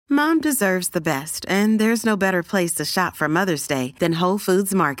Mom deserves the best, and there's no better place to shop for Mother's Day than Whole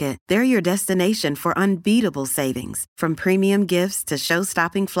Foods Market. They're your destination for unbeatable savings, from premium gifts to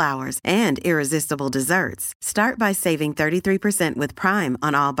show-stopping flowers and irresistible desserts. Start by saving 33% with Prime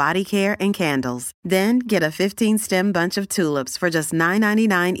on all body care and candles. Then get a 15-stem bunch of tulips for just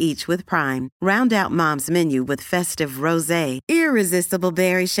 $9.99 each with Prime. Round out Mom's menu with festive rosé, irresistible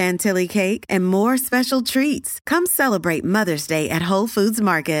berry chantilly cake, and more special treats. Come celebrate Mother's Day at Whole Foods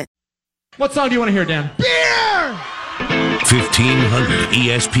Market. What song do you want to hear, Dan? Beer! 1500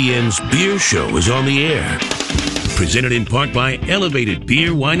 ESPN's Beer Show is on the air. Presented in part by Elevated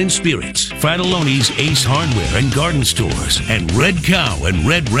Beer, Wine, and Spirits, Fratelloni's Ace Hardware and Garden Stores, and Red Cow and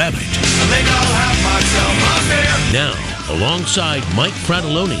Red Rabbit. Now, alongside Mike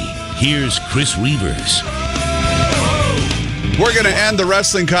Fratelloni, here's Chris Reavers. We're going to end the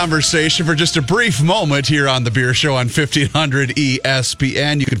wrestling conversation for just a brief moment here on the Beer Show on 1500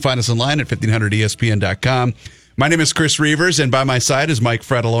 ESPN. You can find us online at 1500ESPN.com. My name is Chris Reavers, and by my side is Mike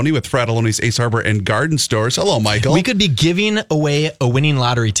Fratelloni with Fratelloni's Ace Harbor and Garden Stores. Hello, Michael. We could be giving away a winning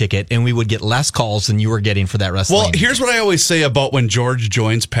lottery ticket, and we would get less calls than you were getting for that wrestling. Well, here's what I always say about when George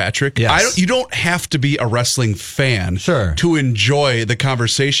joins Patrick. Yes. You don't have to be a wrestling fan to enjoy the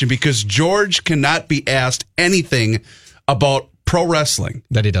conversation, because George cannot be asked anything about pro wrestling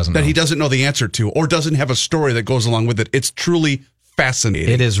that he doesn't know the answer to, or doesn't have a story that goes along with it. It's truly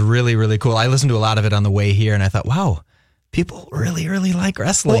fascinating. It is really, really cool. I listened to a lot of it on the way here, and I thought, wow, people really, really like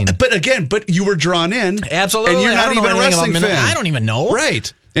wrestling. Well, but you were drawn in. Absolutely. And you're not even a wrestling fan. I don't even know.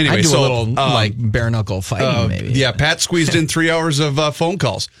 Right. Anyway, I do a little bare knuckle fighting, maybe. Yeah, Pat squeezed in 3 hours of phone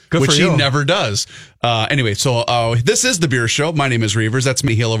calls, which he never does. Anyway, so this is the Beer Show. My name is Reavers. That's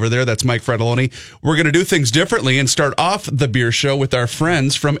me, Hill over there. That's Mike Fratelloni. We're going to do things differently and start off the Beer Show with our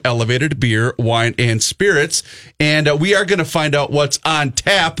friends from Elevated Beer, Wine, and Spirits. And we are going to find out what's on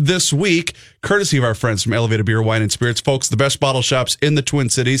tap this week, courtesy of our friends from Elevated Beer, Wine, and Spirits. Folks, the best bottle shops in the Twin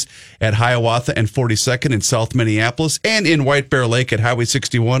Cities at Hiawatha and 42nd in South Minneapolis, and in White Bear Lake at Highway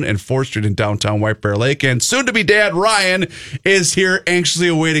 61 and 4th Street in downtown White Bear Lake. And soon-to-be dad Ryan is here anxiously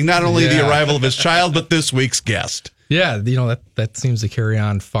awaiting not only the arrival of his child, but this week's guest. Yeah, that seems to carry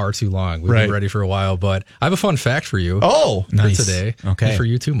on far too long. We've been ready for a while, but I have a fun fact for you. Oh, nice. For today. Okay. And for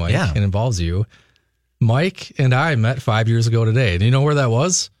you too, Mike. Yeah. It involves you. Mike and I met 5 years ago today. Do you know where that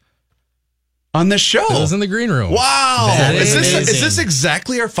was? On this show. It was in the green room. Wow. Is this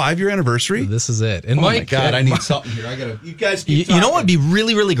exactly our 5-year anniversary? This is it. And Mike, my God, I need something here. You guys keep talking. You know what would be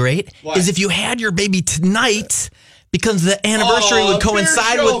really, really great? What? Is if you had your baby tonight, because the anniversary would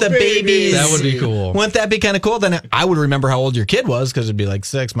coincide with the babies. That would be cool. Wouldn't that be kind of cool? Then I would remember how old your kid was, because it'd be like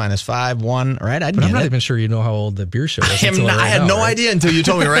 6 minus 5, 1, right? But I'm not even sure you know how old the Beer Show is. I had no idea until you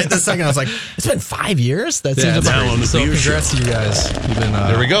told me right this second. I was like, it's been 5 years? That seems about right. So congrats to you guys. You've been,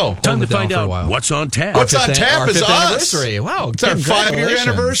 there we go. Time to find out what's on tap. What's on tap is us. Anniversary. Wow. It's our 5-year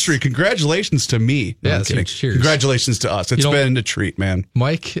anniversary. Congratulations to me. No, yeah, cheers. Congratulations to us. It's been a treat, man.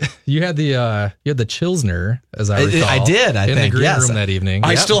 Mike, you had the Chilsner, as I recall. I did, I think. In the green room that evening.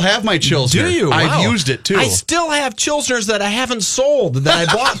 I still have my Chilsner. Do you? Wow. I've used it too. I still have Chilsners that I haven't sold that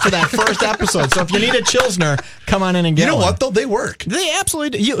I bought for that first episode. So if you need a Chilsner, come on in and get one. You know what, though? They work. They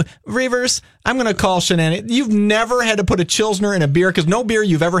absolutely do. Reavers, I'm going to call shenanigans. You've never had to put a Chilsner in a beer, because no beer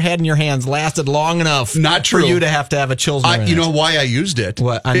you've ever had in your hands lasted long enough Not true. for you to have a Chilsner in You know why I used it?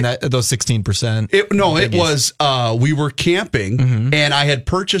 What, on those 16%? It was, we were camping, and I had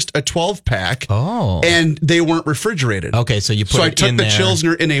purchased a 12-pack, and they weren't refrigerated. Okay, so you put I took the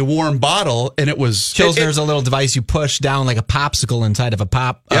Chilsner in a warm bottle, and it was... Chilsner's a little device you push down like a popsicle inside of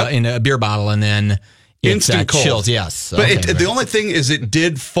a in a beer bottle, and then... Instant cold. Chills, yes. But the only thing is it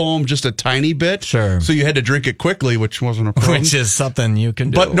did foam just a tiny bit. Sure. So you had to drink it quickly, which wasn't a problem. Which is something you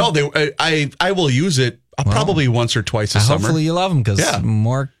can do. But no, I will use it probably once or twice a summer. Hopefully you love them, because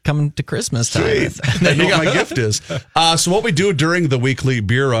more coming to Christmas time. I know what my gift is. So what we do during the weekly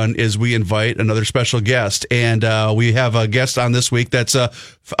beer run is we invite another special guest. And we have a guest on this week that's a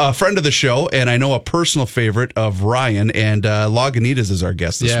friend of the show, and I know a personal favorite of Ryan, and Lagunitas is our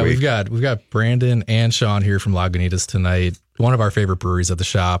guest this week. Yeah, we've got Brandon and Sean here from Lagunitas tonight. One of our favorite breweries at the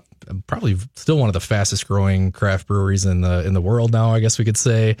shop, probably still one of the fastest growing craft breweries in the world now, I guess we could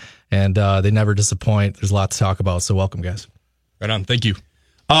say. And they never disappoint. There's a lot to talk about. So welcome, guys. Right on. Thank you.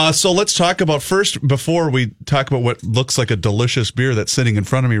 So let's talk about first, before we talk about what looks like a delicious beer that's sitting in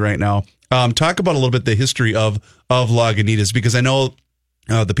front of me right now, talk about a little bit the history of Lagunitas, because I know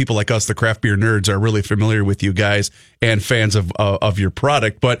the people like us, the craft beer nerds, are really familiar with you guys and fans of your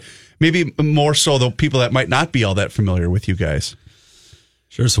product, but maybe more so the people that might not be all that familiar with you guys.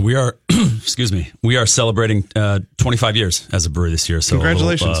 Sure. So we are, we are celebrating 25 years as a brewery this year. So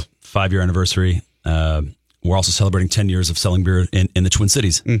congratulations. 5-year anniversary. We're also celebrating 10 years of selling beer in the Twin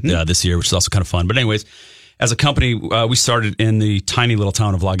Cities this year, which is also kind of fun. But anyways, as a company, we started in the tiny little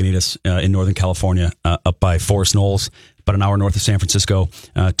town of Lagunitas in Northern California, up by Forest Knolls, about an hour north of San Francisco.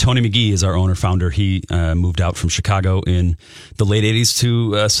 Tony McGee is our owner, founder. He moved out from Chicago in the late 80s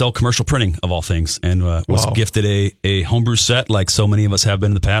to sell commercial printing, of all things, and was gifted a homebrew set like so many of us have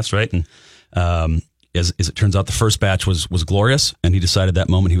been in the past, right? And as it turns out, the first batch was glorious, and he decided that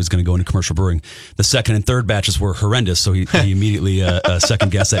moment he was going to go into commercial brewing. The second and third batches were horrendous, so he immediately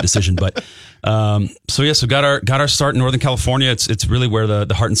second guessed that decision. But so got our start in Northern California. It's really where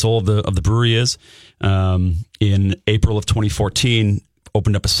the heart and soul of the brewery is. In April of 2014,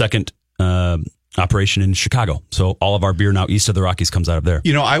 opened up a second operation in Chicago. So all of our beer now east of the Rockies comes out of there.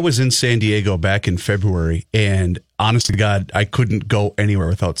 You know, I was in San Diego back in February, and honest to God, I couldn't go anywhere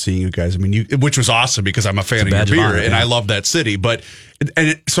without seeing you guys. I mean, which was awesome because I'm a fan of your beer, honor, and I love that city. But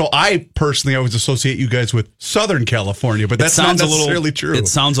so I personally always associate you guys with Southern California, but that's not necessarily true. It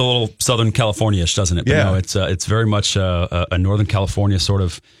sounds a little Southern California-ish, doesn't it? But yeah. No, it's very much a Northern California sort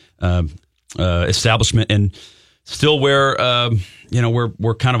of establishment, and still where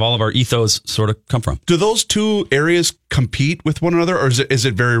where kind of all of our ethos sort of come from. Do those two areas compete with one another, or is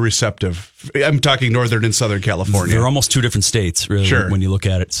it very receptive? I'm talking Northern and Southern California. They're almost two different states, really, when you look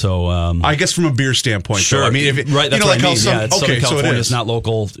at it. So I guess from a beer standpoint, sure. Though, I mean, That's what I mean. Southern California is not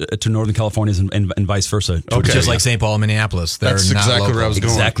local to Northern California, and vice versa. Okay. Just like St. Paul and Minneapolis. That's not exactly local. where I was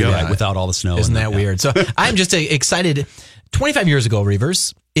going. Exactly right, without all the snow. Isn't that weird? So I'm just excited. 25 years ago,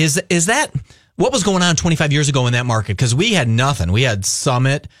 Reavers, is that... What was going on 25 years ago in that market? Because we had nothing. We had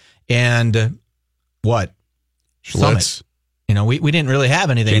Summit and what? Schlitz. Summit. You know, we didn't really have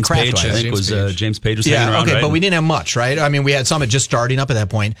anything. James Page, I think, was James Page was hanging around, right? But we didn't have much, right? I mean, we had Summit just starting up at that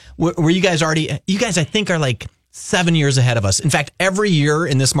point. Were you guys already? You guys, I think, are like 7 years ahead of us. In fact, every year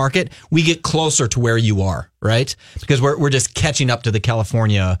in this market, we get closer to where you are, right? Because we're just catching up to the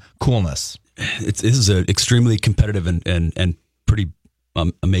California coolness. This is an extremely competitive and pretty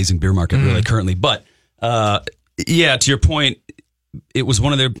amazing beer market, really, currently. But to your point, it was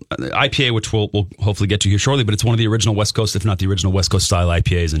one of the IPA, which we'll hopefully get to here shortly, but it's one of the original West Coast, if not the original West Coast style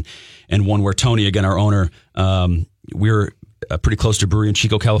IPAs, and one where Tony, again, our owner, we're pretty close to a brewery in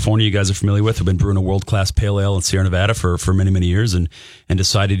Chico, California. You guys are familiar with. We've been brewing a world-class pale ale in Sierra Nevada for many, many years, and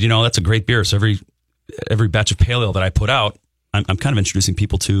decided, that's a great beer. So every batch of pale ale that I put out, I'm kind of introducing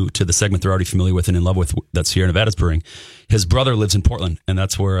people to the segment they're already familiar with and in love with, that Sierra Nevada's brewing. His brother lives in Portland, and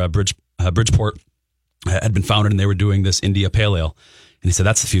that's where Bridgeport had been founded, and they were doing this India Pale Ale. And he said,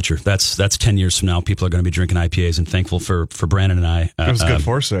 that's the future. That's 10 years from now. People are going to be drinking IPAs, and thankful for Brandon and I. It was good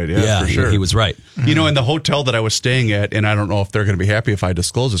foresight, for sure. He was right. You know, in the hotel that I was staying at, and I don't know if they're going to be happy if I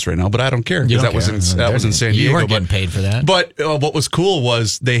disclose this right now, but I don't care, because that was in San Diego. You weren't getting paid for that. But what was cool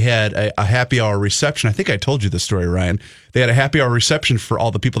was they had a happy hour reception. I think I told you this story, Ryan. They had a happy hour reception for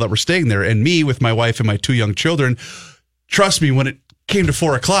all the people that were staying there, and me with my wife and my 2 young children. Trust me, when it came to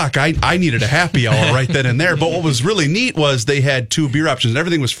 4:00, I needed a happy hour right then and there. But what was really neat was they had 2 beer options, and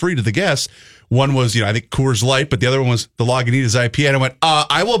everything was free to the guests. One was, I think Coors Light, but the other one was the Lagunitas IPA. And I went,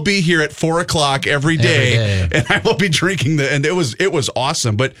 I will be here at 4:00 every day, and I will be drinking and it was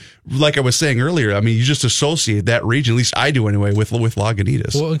awesome. But like I was saying earlier, I mean, you just associate that region, at least I do anyway, with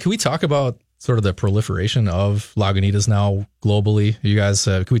Lagunitas. Well, can we talk about sort of the proliferation of Lagunitas now globally? You guys,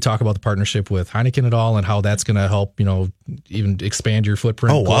 can we talk about the partnership with Heineken at all, and how that's going to help, even expand your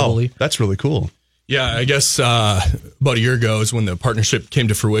footprint globally? Wow. That's really cool. Yeah, I guess about a year ago is when the partnership came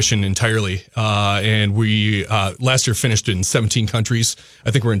to fruition entirely. And we last year finished in 17 countries.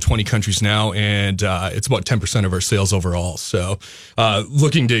 I think we're in 20 countries now, and it's about 10% of our sales overall. So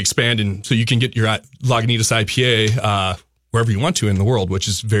looking to expand, and so you can get your Lagunitas IPA wherever you want to in the world, which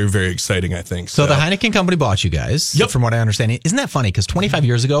is very, very exciting, I think. So the Heineken company bought you guys, from what I understand. Isn't that funny? Because 25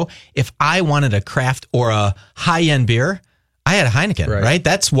 years ago, if I wanted a craft or a high-end beer, I had a Heineken, right?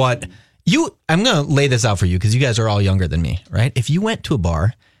 That's what I'm going to lay this out for you, because you guys are all younger than me, right? If you went to a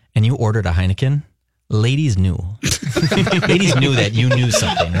bar and you ordered a Heineken, ladies knew. Ladies knew that you knew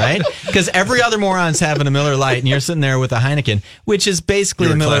something, right? Because every other moron's having a Miller Lite, and you're sitting there with a Heineken, which is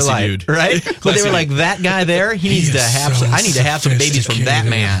basically a Miller Light, dude. Right? But they were like, that guy there, I need to have some babies from that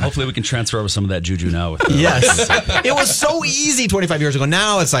man. Hopefully we can transfer over some of that juju now. Yes. It was so easy 25 years ago.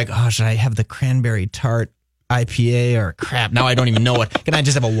 Now it's like, should I have the cranberry tart IPA or crap? Now I don't even know what. Can I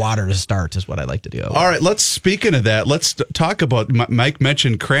just have a water to start is what I like to do. All right, speaking of that, let's talk about, Mike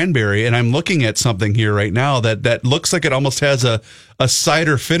mentioned cranberry, and I'm looking at something here right now that looks like it almost has a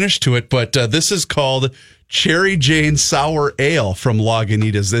cider finish to it, but this is called Cherry Jane Sour Ale from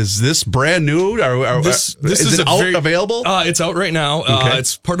Lagunitas. Is this brand new? This is it available? It's out right now. Okay.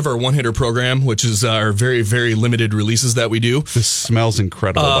 It's part of our one-hitter program, which is our very, very limited releases that we do. This smells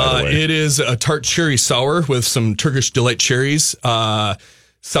incredible, by the way. It is a tart cherry sour with some Turkish Delight cherries,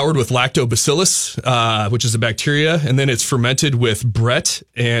 soured with lactobacillus, which is a bacteria, and then it's fermented with Brett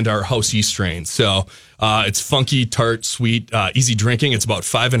and our house yeast strain. So it's funky, tart, sweet, easy drinking. It's about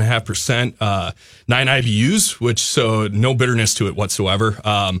 5.5%, 9 IBUs, so no bitterness to it whatsoever.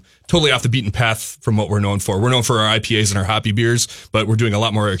 Totally off the beaten path from what we're known for. We're known for our IPAs and our hoppy beers, but we're doing a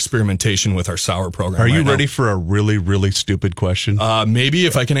lot more experimentation with our sour program. Are you ready for a really, really stupid question? Maybe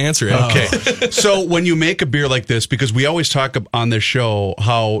if I can answer it. Okay. So when you make a beer like this, because we always talk on this show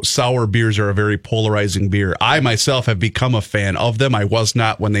how sour beers are a very polarizing beer. I myself have become a fan of them. I was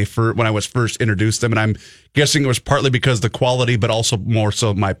not when I was first introduced them, and I'm guessing it was partly because of the quality, but also more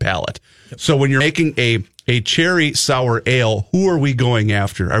so my palate. So when you're making a cherry sour ale, who are we going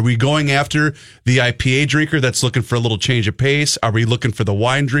after? Are we going after the IPA drinker that's looking for a little change of pace? Are we looking for the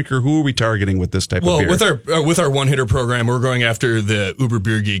wine drinker? Who are we targeting with this type of beer? Well, with our one-hitter program, we're going after the Uber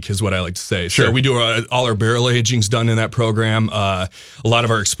beer geek is what I like to say. Sure. So we do all our barrel aging's done in that program. A lot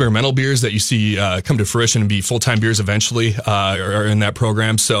of our experimental beers that you see come to fruition and be full-time beers eventually are in that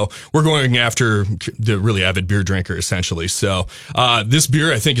program. So we're going after the really avid beer drinker, essentially. So this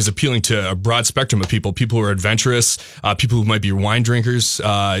beer, I think, is appealing to a broad spectrum of people who are adventurous, people who might be wine drinkers.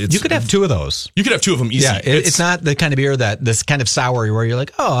 You could have two of those. You could have two of them easy. Yeah, it's not the kind of beer this kind of sour where you're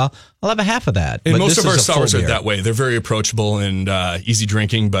like, oh, I'll have a half of that. And but most of our sours beer. are that way. They're very approachable and easy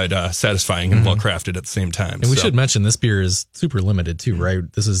drinking, but satisfying and well crafted at the same time. And we should mention this beer is super limited too, right?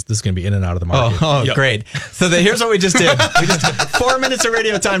 This is going to be in and out of the market. Oh, yep. Great! So here's what we just did. We just 4 minutes of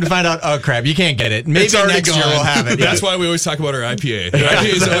radio time to find out. Oh crap, you can't get it. Maybe next year we'll have it. That's why we always talk about our IPA. The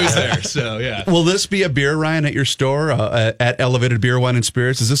IPA is always there. So yeah. Will this be a beer, Ryan, at your store at Elevated Beer, Wine, and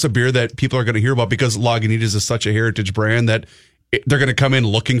Spirits? Is this a beer that people are going to hear about because Lagunitas is such a heritage brand that they're going to come in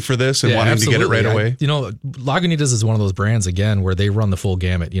looking for this and wanting to get it right away? Lagunitas is one of those brands, again, where they run the full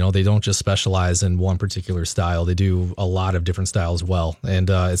gamut. They don't just specialize in one particular style. They do a lot of different styles well. And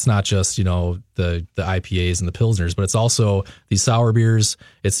it's not just, the IPAs and the Pilsners, but it's also these sour beers.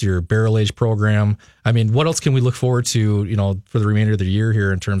 It's your barrel age program. I mean, what else can we look forward to, for the remainder of the year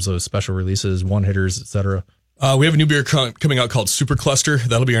here in terms of special releases, one hitters, et cetera? We have a new beer coming out called Super Cluster.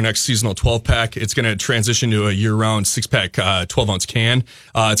 That'll be our next seasonal 12-pack. It's going to transition to a year-round 6-pack 12-ounce can.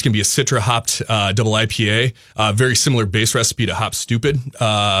 It's going to be a Citra hopped double IPA. Very similar base recipe to Hop Stupid,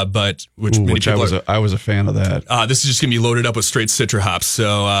 but which I was a fan of that. This is just going to be loaded up with straight Citra hops.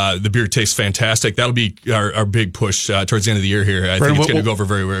 So the beer tastes fantastic. That'll be our big push towards the end of the year here. I think it's going to go over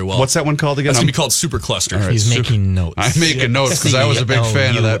very, very well. What's that one called again? It's going to be called Super Cluster. Right, He's making notes. I'm making notes because I was a big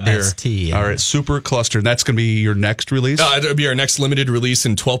fan of that beer. CLUST. All right, Super Cluster. And that's going to be your next release? It'll be our next limited release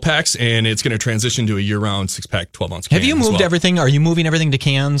in 12 packs, and it's going to transition to a year-round 6-pack 12-ounce can. Have you moved everything? Are you moving everything to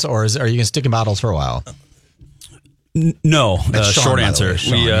cans, or are you going to stick in bottles for a while? No. Sean, short answer.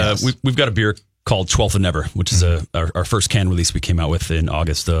 Sean, yes. We've got a beer called 12th and Never, which is our first can release we came out with in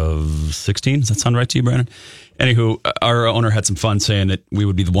August of 16. Does that sound right to you, Brandon? Anywho, our owner had some fun saying that we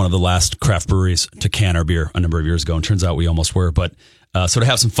would be one of the last craft breweries to can our beer a number of years ago, and turns out we almost were. But so to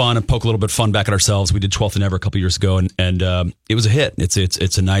have some fun and poke a little bit of fun back at ourselves, we did 12th and Never a couple years ago, and it was a hit.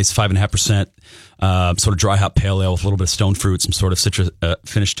 It's a nice 5.5% sort of dry hop pale ale with a little bit of stone fruit, some sort of citrus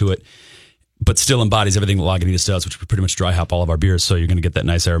finish to it, but still embodies everything that Lagunitas does, which we pretty much dry hop all of our beers. So you're going to get that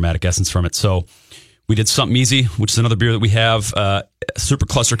nice aromatic essence from it. So we did Something Easy, which is another beer that we have. Super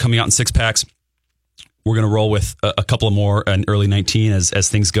Cluster coming out in 6-packs. We're going to roll with a couple of more in early 19 as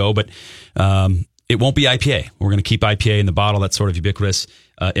things go, but it won't be IPA. We're going to keep IPA in the bottle, that sort of ubiquitous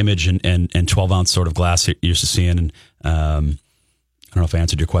image and 12-ounce sort of glass you're used to seeing. And I don't know if I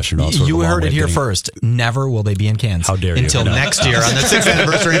answered your question at all. You heard it here first. Never will they be in cans. How dare you? Until next year on the 6th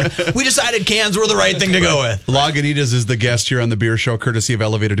anniversary. We decided cans were the right thing to go with. Lagunitas is the guest here on the Beer Show, courtesy of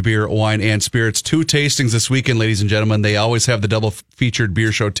Elevated Beer, Wine, and Spirits. 2 tastings this weekend, ladies and gentlemen. They always have the double featured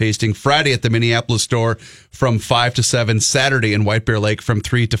Beer Show tasting. Friday at the Minneapolis store from 5 to 7. Saturday in White Bear Lake from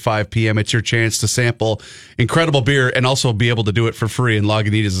 3 to 5 p.m. It's your chance to sample incredible beer and also be able to do it for free. And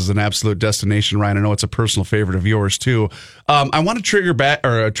Lagunitas is an absolute destination, Ryan. I know it's a personal favorite of yours, too. I want to trigger back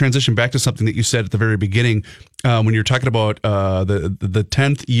or transition back to something that you said at the very beginning when you're talking about the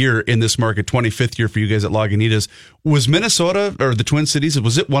 10th year in this market, 25th year for you guys at Lagunitas. Was Minnesota or the Twin Cities,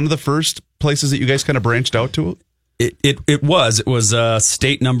 was it one of the first places that you guys kind of branched out to? It was. It was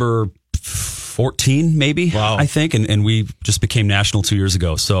state number 4 14, maybe, I think. And we just became national 2 years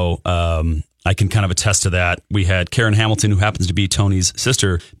ago. So I can kind of attest to that. We had Karen Hamilton, who happens to be Tony's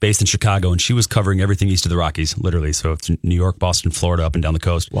sister, based in Chicago, and she was covering everything east of the Rockies, literally. So it's New York, Boston, Florida, up and down the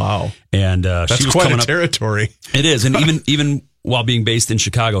coast. Wow. And that's she was quite coming a territory. It is. And even while being based in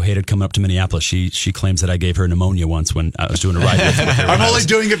Chicago, hated coming up to Minneapolis. She claims that I gave her pneumonia once when I was doing a ride with her. I'm only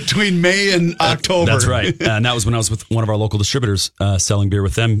doing it between May and October. That's right. And that was when I was with one of our local distributors selling beer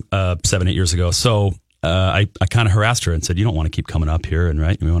with them 7-8 years ago. So I kind of harassed her and said, you don't want to keep coming up here, and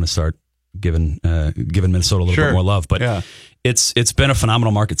right? We want to start giving Minnesota a little bit more love. But it's been a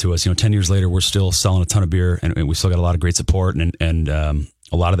phenomenal market to us. 10 years later, we're still selling a ton of beer, and we still got a lot of great support. And a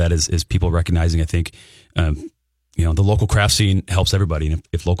lot of that is people recognizing, I think, the local craft scene helps everybody. And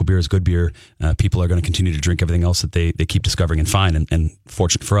if local beer is good beer, people are going to continue to drink everything else that they keep discovering and find. And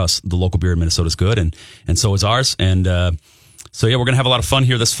fortunate for us, the local beer in Minnesota is good, and so is ours. And so we're going to have a lot of fun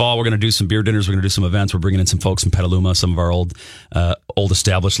here this fall. We're going to do some beer dinners. We're going to do some events. We're bringing in some folks from Petaluma, some of our old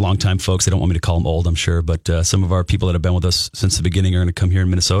established, longtime folks. They don't want me to call them old, I'm sure, but some of our people that have been with us since the beginning are going to come here in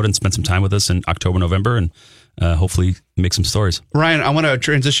Minnesota and spend some time with us in October, November, and hopefully make some stories. Ryan, I want to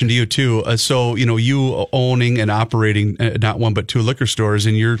transition to you too. So, you owning and operating not one but two liquor stores,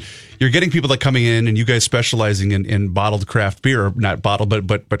 and you're getting people that coming in, and you guys specializing in bottled craft beer, or not bottled,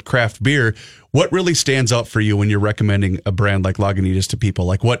 but craft beer. What really stands out for you when you're recommending a brand like Lagunitas to people?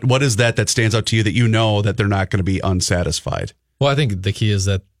 Like what is that stands out to you that that they're not going to be unsatisfied? Well, I think the key is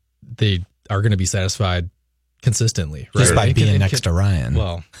that they are going to be satisfied consistently, right? Just by being next to Ryan.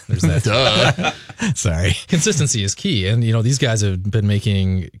 Well, there's that. Sorry. Consistency is key. And, these guys have been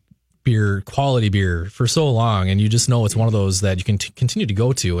making quality beer for so long, and you just know it's one of those that you can continue to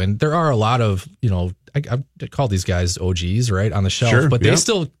go to. And there are a lot of, I call these guys OGs, right, on the shelf, but they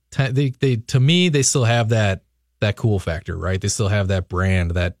still, to me, they still have that cool factor, right? They still have that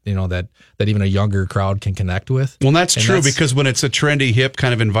brand that even a younger crowd can connect with. Well, that's true, because when it's a trendy, hip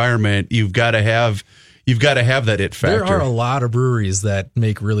kind of environment, you've got to have that it factor. There are a lot of breweries that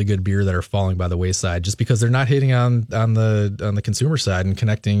make really good beer that are falling by the wayside just because they're not hitting on the consumer side and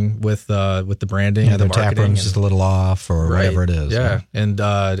connecting with the branding and the marketing. Their tap room's just a little off, or whatever it is. Yeah, and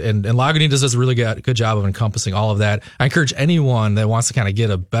Lagunitas does a really good job of encompassing all of that. I encourage anyone that wants to kind of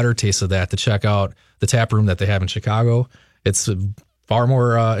get a better taste of that to check out the tap room that they have in Chicago. It's far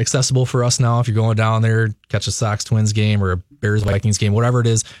more accessible for us now. If you're going down there, catch a Sox Twins game or a Bears Vikings game, whatever it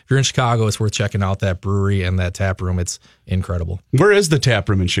is, if you're in Chicago, it's worth checking out that brewery and that tap room. It's incredible. Where is the tap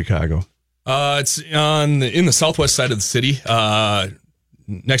room in Chicago? It's in the southwest side of the city,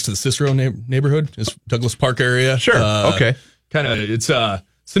 next to the Cicero neighborhood, is Douglas Park area. Sure. Okay. Kind of, it's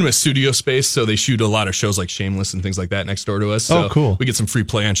cinema studio space, so they shoot a lot of shows like Shameless and things like that next door to us. So cool. We get some free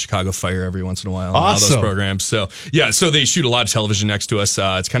play on Chicago Fire every once in a while. Awesome. And all those programs. So so they shoot a lot of television next to us.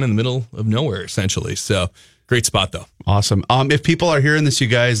 It's kind of in the middle of nowhere, essentially. So great spot, though. Awesome. If people are hearing this, you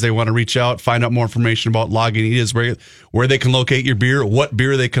guys, they want to reach out, find out more information about Lagunitas, where they can locate your beer, what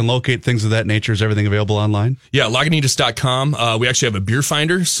beer they can locate, things of that nature. Is everything available online? Yeah, Lagunitas.com. We actually have a beer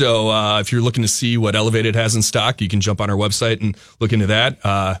finder. So if you're looking to see what Elevated has in stock, you can jump on our website and look into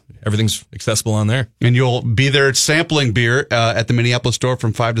that. Everything's accessible on there. And you'll be there sampling beer at the Minneapolis store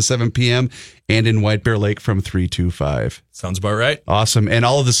from 5 to 7 p.m. and in White Bear Lake from 3 to 5. Sounds about right. Awesome. And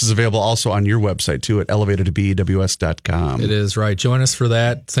all of this is available also on your website, too, at elevatedbws.com. It is, right. Join us for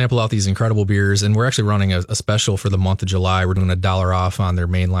that. Sample out these incredible beers. And we're actually running a special for the month of July. We're doing $1 off on their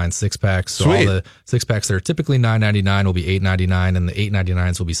mainline 6-packs. So Sweet. all the 6-packs that are typically $9.99 will be $8.99, and the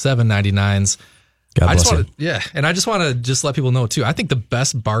 $8.99s will be $7.99s. God bless you. Yeah. And I just want to let people know, too, I think the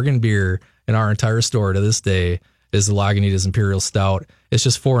best bargain beer in our entire store to this day is the Lagunitas Imperial Stout. It's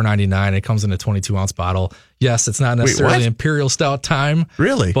just $4.99. It comes in a 22-ounce bottle. Yes, it's not necessarily Imperial Stout time.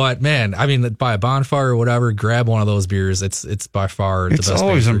 Really? But, man, I mean, by a bonfire or whatever, grab one of those beers. It's by far the best. It's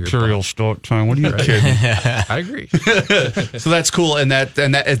always Imperial Stout time. What are you kidding? I agree. So that's cool. And that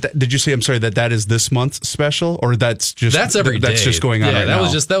did you say, I'm sorry, that is this month's special, or that's every day? That's just going on right now?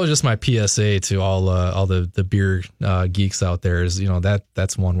 That was just my PSA to all the beer geeks out there. Is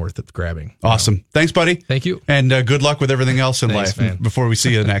that's one worth it grabbing. Awesome. Thanks, buddy. Thank you. And good luck with everything else in Thanks, life. man. Before we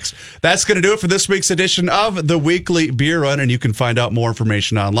see you next, that's going to do it for this week's edition of the Weekly Beer Run. And you can find out more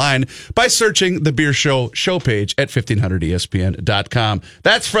information online by searching the Beer Show page at 1500ESPN.com.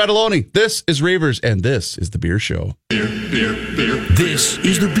 That's Fred Aloni. This is Reavers, and this is the Beer Show. This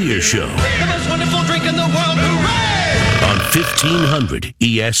is the Beer Show. The most wonderful drink in the world. Hooray! On 1500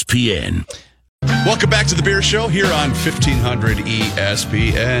 ESPN. Welcome back to the Beer Show here on 1500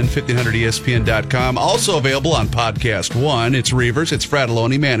 ESPN, 1500ESPN.com. Also available on Podcast One. It's Reavers, it's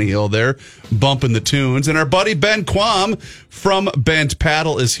Fratelloni, Manny Hill there, bumping the tunes. And our buddy Ben Quam from Bent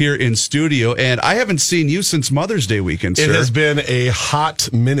Paddle is here in studio. And I haven't seen you since Mother's Day weekend, sir. It has been a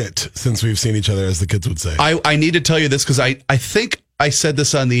hot minute since we've seen each other, as the kids would say. I need to tell you this because I think I said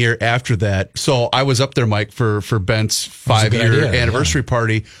this on the air after that. So I was up there, Mike, for Bent's 5-year anniversary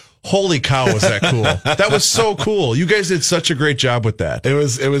party. Holy cow, was that cool? That was so cool. You guys did such a great job with that. It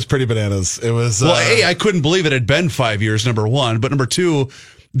was pretty bananas. It was well, A, I couldn't believe it had been 5 years, number one, but number two,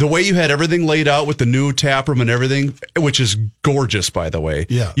 the way you had everything laid out with the new tap room and everything, which is gorgeous, by the way.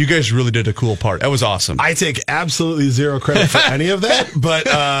 Yeah. You guys really did a cool part. That was awesome. I take absolutely zero credit for any of that, but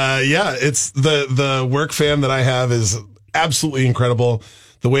yeah, it's the work fam that I have is absolutely incredible.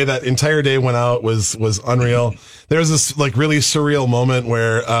 The way that entire day went out was unreal. There was this like really surreal moment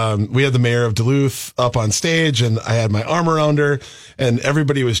where we had the mayor of Duluth up on stage, and I had my arm around her, and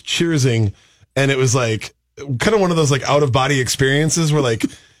everybody was cheersing, and it was like kind of one of those like out of body experiences where like,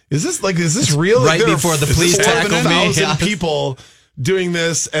 is this real? Right like, before the police tackled me. 1,000 people doing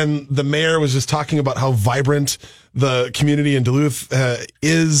this, and the mayor was just talking about how vibrant the community in Duluth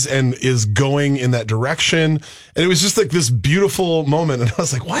is and is going in that direction. And it was just like this beautiful moment. And I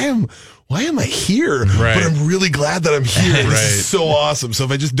was like, why am I here? Right. But I'm really glad that I'm here. This is so awesome. So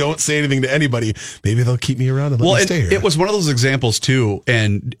if I just don't say anything to anybody, maybe they'll keep me around and let me stay here. It was one of those examples too.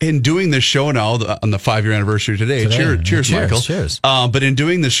 And in doing this show now on the 5-year anniversary today, cheers, Michael. Cheers. But in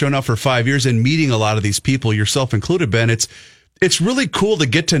doing this show now for 5 years and meeting a lot of these people, yourself included, Ben, it's really cool to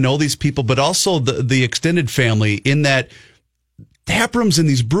get to know these people, but also the extended family in that tap rooms and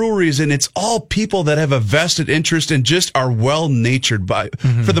these breweries, and it's all people that have a vested interest and just are well-natured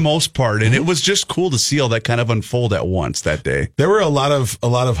for the most part. And it was just cool to see all that kind of unfold at once that day. There were a lot of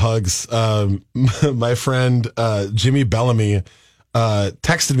hugs. My friend Jimmy Bellamy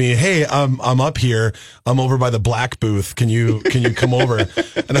texted me, "Hey, I'm up here. I'm over by the black booth. Can you come over?"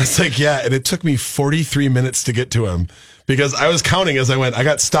 And I was like, "Yeah." And it took me 43 minutes to get to him because I was counting as I went. I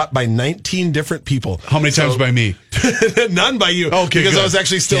got stopped by 19 different people. How many times by me? None by you. Okay, because good. I was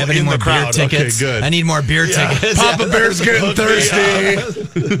actually still in the crowd. Okay, good. I need more beer tickets. Papa Bear's getting thirsty.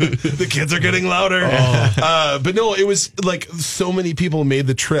 The kids are getting louder. But no, it was like so many people made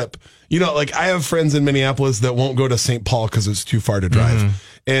the trip. You know, like I have friends in Minneapolis that won't go to St. Paul because it's too far to drive.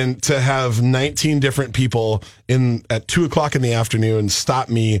 And to have 19 different people at 2:00 in the afternoon stop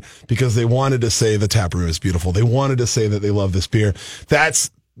me because they wanted to say the tap room is beautiful. They wanted to say that they love this beer.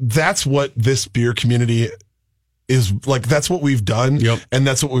 That's what this beer community is like. That's what we've done. Yep. And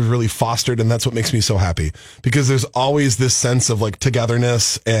that's what we've really fostered. And that's what makes me so happy because there's always this sense of like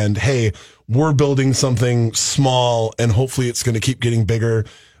togetherness and, hey, we're building something small and hopefully it's going to keep getting bigger.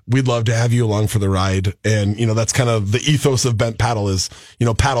 We'd love to have you along for the ride. And, you know, that's kind of the ethos of Bent Paddle is, you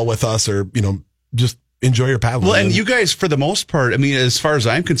know, paddle with us or, you know, just enjoy your paddling. Well, and you guys, for the most part, I mean, as far as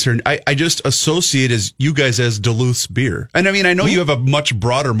I'm concerned, I just associate you guys as Duluth's beer. And I mean, I know you have a much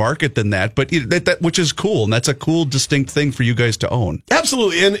broader market than that, but that which is cool. And that's a cool, distinct thing for you guys to own.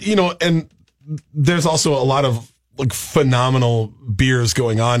 Absolutely. And, you know, and there's also a lot of like phenomenal beers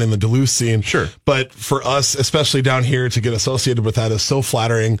going on in the Duluth scene. Sure. But for us, especially down here, to get associated with that is so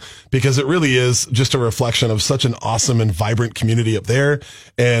flattering because it really is just a reflection of such an awesome and vibrant community up there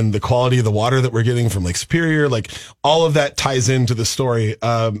and the quality of the water that we're getting from Lake Superior. Like all of that ties into the story.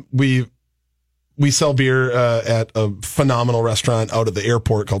 We sell beer at a phenomenal restaurant out at the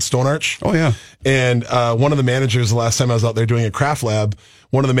airport called Stone Arch. Oh, yeah. And one of the managers, the last time I was out there doing a craft lab,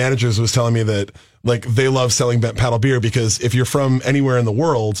 one of the managers was telling me that like they love selling Bent Paddle beer because if you're from anywhere in the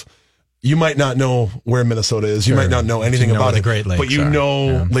world, you might not know where Minnesota is. You might not know anything about it, Great Lakes, but you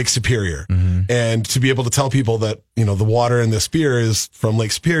know Lake Superior. And to be able to tell people that, you know, the water in this beer is from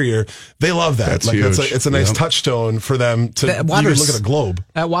Lake Superior, they love that. That's like huge. it's a nice touchstone for them to even look at a globe.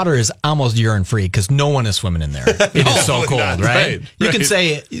 That water is almost urine free because no one is swimming in there. It is so cold, right? You can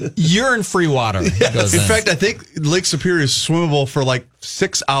say urine free water. Goes In fact, I think Lake Superior is swimmable for like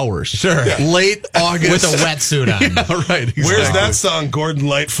 6 hours. Sure. Late August. with a wetsuit on. Yeah, right. Exactly. Where's that song, Gordon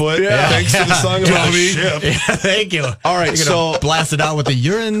Lightfoot? Yeah. Thanks to the song about a ship. Yeah, thank you. All right, so blast it out with the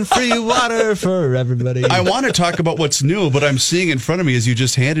urine-free water for everybody. I want to talk about what's new, but I'm seeing in front of me as you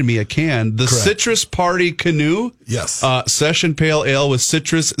just handed me a can, the Correct. Citrus Party Canoe. Yes. Session Pale Ale with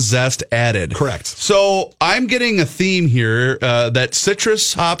citrus zest added. Correct. So I'm getting a theme here that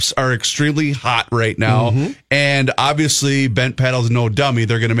citrus hops are extremely hot right now, and obviously Bent Paddle's no dummy.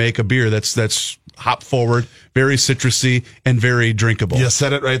 They're going to make a beer that's hop forward, very citrusy, and very drinkable. You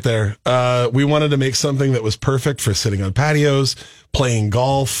said it right there. We wanted to make something that was perfect for sitting on patios, playing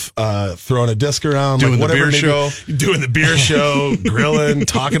golf, throwing a disc around, doing like the beer show, grilling,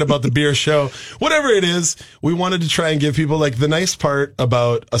 talking about the beer show, whatever it is. We wanted to try and give people, like, the nice part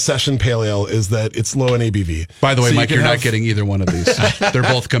about a session pale ale is that it's low in ABV. By the way, so Mike, you're not getting either one of these. They're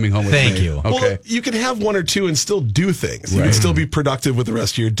both coming home with Thank me. you. Okay. Well, you can have one or two and still do things. You can still be productive with the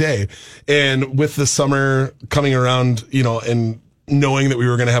rest of your day. And with the summer coming around, and knowing that we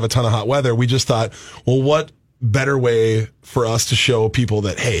were going to have a ton of hot weather, we just thought, well, what better way for us to show people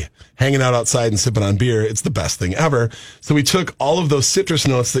that, hey, hanging out outside and sipping on beer, it's the best thing ever. So we took all of those citrus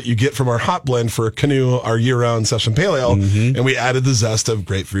notes that you get from our hot blend for Canoe, our year-round session pale ale, and we added the zest of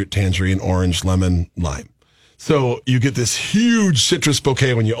grapefruit, tangerine, orange, lemon, lime. So you get this huge citrus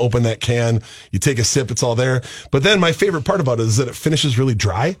bouquet when you open that can. You take a sip, it's all there. But then my favorite part about it is that it finishes really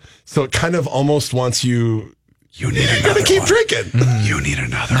dry. So it kind of almost wants you... You need another You're going to keep one. drinking. You need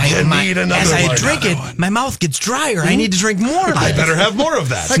another one. As I drink it, my mouth gets drier. I need to drink more of it. I better have more of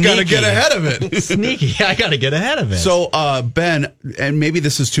that. I got to get ahead of it. Sneaky. I got to get ahead of it. So, Ben, and maybe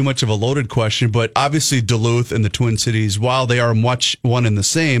this is too much of a loaded question, but obviously Duluth and the Twin Cities, while they are much one and the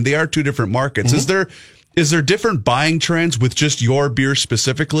same, they are two different markets. Is there different buying trends with just your beer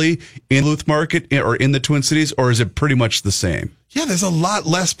specifically in Duluth market or in the Twin Cities, or is it pretty much the same? Yeah, there's a lot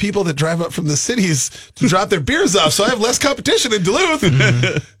less people that drive up from the cities to drop their beers off, so I have less competition in Duluth. In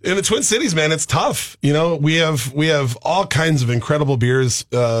the Twin Cities, man, it's tough. We have all kinds of incredible beers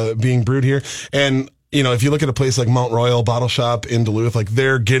being brewed here, and if you look at a place like Mount Royal Bottle Shop in Duluth, like,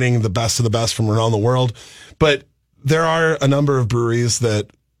 they're getting the best of the best from around the world, but there are a number of breweries that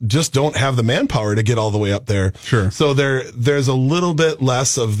just don't have the manpower to get all the way up there. Sure. So there's a little bit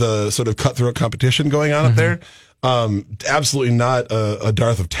less of the sort of cutthroat competition going on up there. Absolutely not a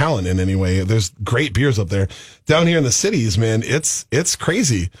dearth of talent in any way. There's great beers up there. Down here in the cities, man, it's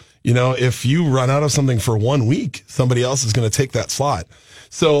crazy. If you run out of something for 1 week, somebody else is going to take that slot.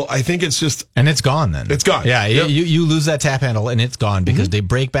 So I think it's just... And it's gone then. It's gone. Yeah, you lose that tap handle and it's gone because they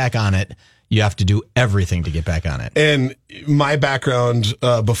break back on it. You have to do everything to get back on it. And my background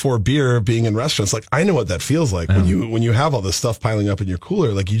before beer, being in restaurants, like, I know what that feels like when you have all this stuff piling up in your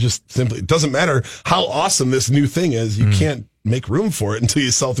cooler. Like, you just simply, it doesn't matter how awesome this new thing is, you can't make room for it until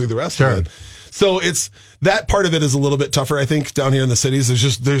you sell through the rest of it. So it's that part of it is a little bit tougher, I think, down here in the cities.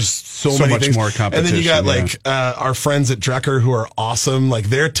 There's so many much things. more competition. And then you got our friends at Drecker who are awesome. Like,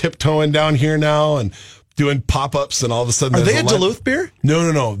 they're tiptoeing down here now and doing pop-ups, and all of a sudden... Are they a Duluth beer?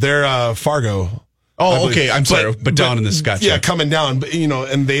 No. They're Fargo. Oh, okay. I'm sorry, but down in the Scotch. Yeah, coming down. But,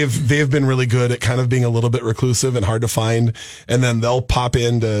 and they've been really good at kind of being a little bit reclusive and hard to find. And then they'll pop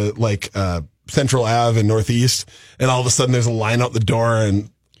into, like, Central Ave and Northeast, and all of a sudden there's a line out the door, and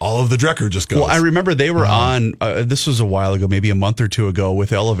all of the Drecker just goes. Well, I remember they were on, this was a while ago, maybe a month or two ago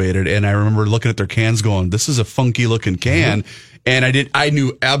with Elevated, and I remember looking at their cans going, this is a funky looking can. And I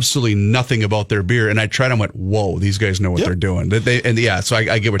knew absolutely nothing about their beer, and I tried and went, whoa, these guys know what they're doing. So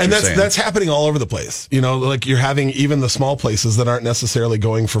I get what you're saying. And that's happening all over the place. Like, you're having even the small places that aren't necessarily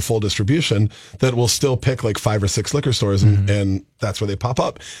going for full distribution that will still pick like 5 or 6 liquor stores, and that's where they pop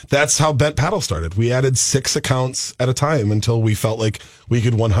up. That's how Bent Paddle started. We added 6 accounts at a time until we felt like we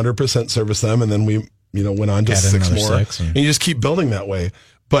could 100% service them, and then we went on to 6 more. And you just keep building that way.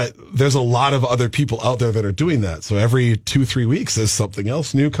 But there's a lot of other people out there that are doing that. So every 2-3 weeks, there's something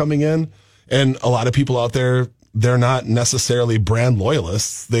else new coming in. And a lot of people out there, they're not necessarily brand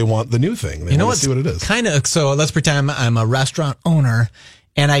loyalists. They want the new thing. They want to see what it is. So let's pretend I'm a restaurant owner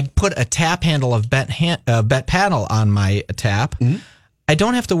and I put a tap handle of Bet Paddle on my tap. I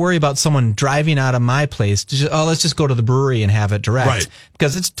don't have to worry about someone driving out of my place to let's just go to the brewery and have it direct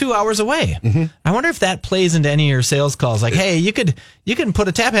because it's 2 hours away. I wonder if that plays into any of your sales calls. Like, hey, you can put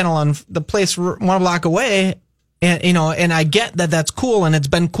a tap handle on the place 1 block away, and I get that that's cool and it's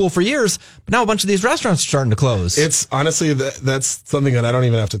been cool for years. But now a bunch of these restaurants are starting to close. It's honestly that's something that I don't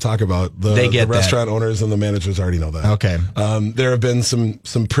even have to talk about. The restaurant owners and the managers already know that. Okay. There have been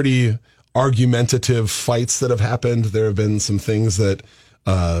some pretty argumentative fights that have happened. There have been some things that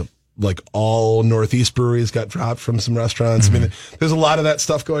like all Northeast breweries got dropped from some restaurants. I mean, there's a lot of that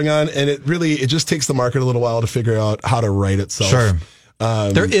stuff going on, and it just takes the market a little while to figure out how to right itself. Sure.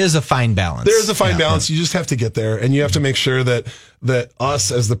 There is a fine balance. There is a fine balance. You just have to get there, and you have to make sure that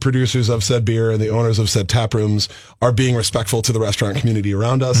us as the producers of said beer and the owners of said tap rooms are being respectful to the restaurant community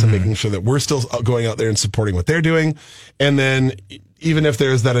around us and making sure that we're still going out there and supporting what they're doing. And then even if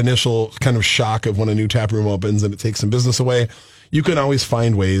there's that initial kind of shock of when a new tap room opens and it takes some business away, you can always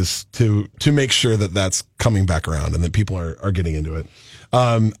find ways to make sure that that's coming back around and that people are getting into it.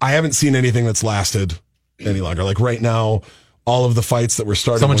 I haven't seen anything that's lasted any longer. Like right now, all of the fights that were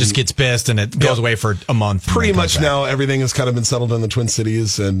started. Someone just gets pissed and it goes away for a month. Pretty much now everything has kind of been settled in the Twin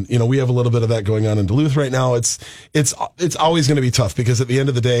Cities, and we have a little bit of that going on in Duluth right now. It's always going to be tough because at the end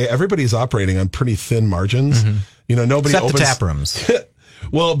of the day, everybody's operating on pretty thin margins. Nobody except opens the tap rooms.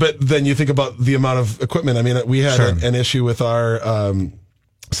 Well, but then you think about the amount of equipment. I mean, we had an issue with our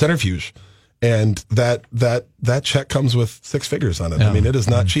centrifuge. And that check comes with 6 figures on it. Yeah. I mean, it is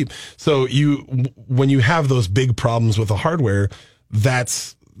not cheap. So when you have those big problems with the hardware,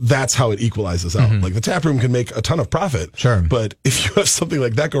 that's how it equalizes out. Like the tap room can make a ton of profit. Sure. But if you have something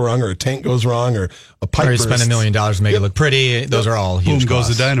like that go wrong, or a tank goes wrong, or a pipe or you bursts, spend $1 million to make it look pretty, those are all huge Boom costs.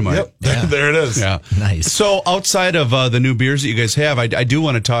 goes the dynamite. Yep. Yeah. There it is. Yeah. Nice. So outside of the new beers that you guys have, I do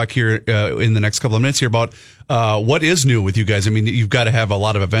want to talk here in the next couple of minutes here about what is new with you guys. I mean, you've got to have a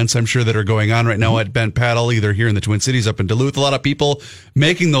lot of events, I'm sure, that are going on right now at Bent Paddle, either here in the Twin Cities, up in Duluth. A lot of people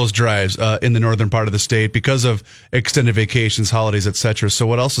making those drives in the northern part of the state because of extended vacations, holidays, etc. So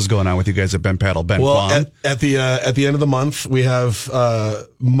what else is going on with you guys at Bent Paddle? Well, at the end of the month, we have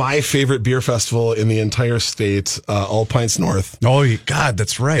my favorite beer festival in the entire state, All Pints North. Oh, God,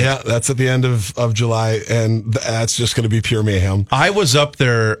 that's right. Yeah, that's at the end of July, and that's just going to be pure mayhem. I was up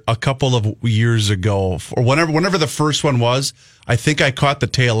there a couple of years ago, or whenever the first one was. I think I caught the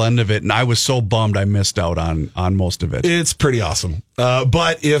tail end of it, and I was so bummed I missed out on most of it. It's pretty awesome.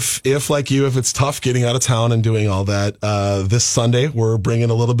 But if like you, if it's tough getting out of town and doing all that, this Sunday we're bringing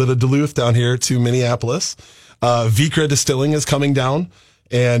a little bit of Duluth down here to Minneapolis. Vikra Distilling is coming down.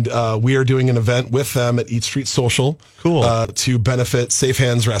 And we are doing an event with them at Eat Street Social. Cool. To benefit Safe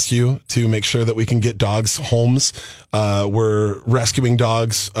Hands Rescue, to make sure that we can get dogs homes. We're rescuing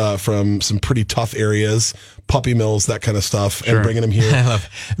dogs from some pretty tough areas, puppy mills, that kind of stuff, and bringing them here. I love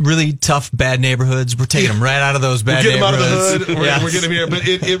really tough, bad neighborhoods. We're taking them right out of those bad neighborhoods. We're getting them out of the hood. We're getting them here. But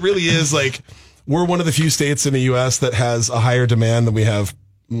it really is like, we're one of the few states in the U.S. that has a higher demand than we have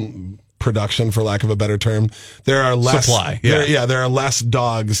production, for lack of a better term. There are less supply. There are less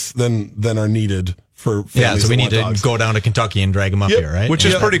dogs than are needed for families. So we need to dogs. go down to Kentucky and drag them up here, right? Which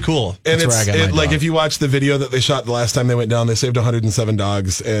is pretty cool. And That's where I got my dog. If you watch the video that they shot the last time they went down, they saved 107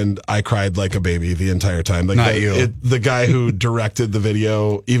 dogs, and I cried like a baby the entire time. Like the guy who directed the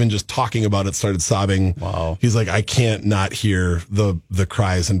video, even just talking about it, started sobbing. Wow. He's like, I can't not hear the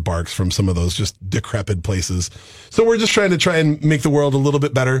cries and barks from some of those just decrepit places. So we're just trying to make the world a little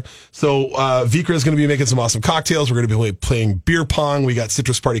bit better. So Vikra is going to be making some awesome cocktails. We're going to be playing beer pong. We got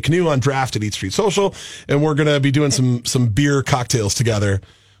Citrus Party Canoe on draft at Eat Street Social, and we're going to be doing some beer cocktails together,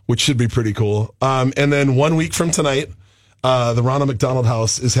 which should be pretty cool. And then 1 week from tonight, the Ronald McDonald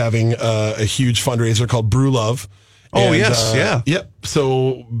House is having a huge fundraiser called Brew Love. Oh, yes. Yeah. Yep.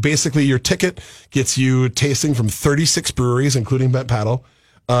 So basically your ticket gets you tasting from 36 breweries, including Bent Paddle.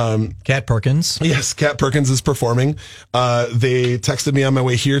 Cat Perkins. Yes, Cat Perkins is performing. They texted me on my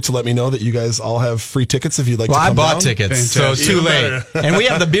way here to let me know that you guys all have free tickets if you'd like to come down. Well, I bought tickets, Fantastic. so it's too late. And we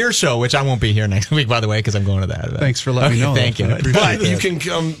have the beer show, which I won't be here next week, by the way, because I'm going to that event. Thanks for letting me know. Thank you. But you can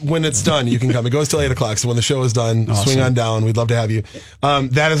come when it's done. You can come. It goes till 8 o'clock. So when the show is done, swing on down. We'd love to have you.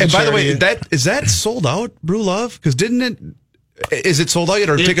 That is. And by the way, is that sold out, Brew Love? Because didn't it? Is it sold out yet,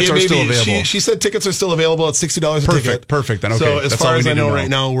 or tickets are still available? She said tickets are still available at $60 a ticket. Perfect. Then okay. So as That's far all as we I need to know right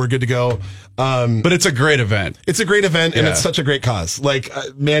now, we're good to go. But it's a great event. It's a great event, and it's such a great cause. Like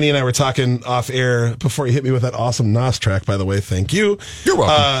Manny and I were talking off air before you hit me with that awesome NOS track, by the way. Thank you. You're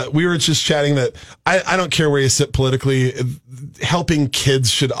welcome. We were just chatting that I don't care where you sit politically. Helping kids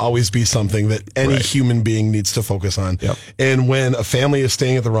should always be something that any human being needs to focus on. Yep. And when a family is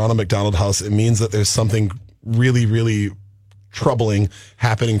staying at the Ronald McDonald House, it means that there's something really, really troubling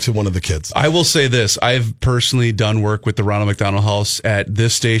happening to one of the kids. I will say this. I've personally done work with the Ronald McDonald House at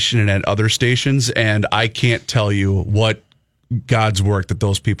this station and at other stations, and I can't tell you what God's work that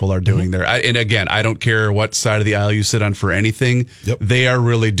those people are doing there. And again, I don't care what side of the aisle you sit on for anything. Yep. They are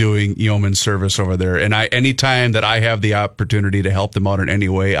really doing yeoman service over there. And anytime that I have the opportunity to help them out in any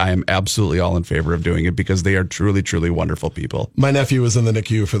way, I am absolutely all in favor of doing it because they are truly, truly wonderful people. My nephew was in the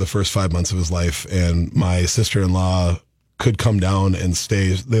NICU for the first 5 months of his life, and my sister-in-law could come down and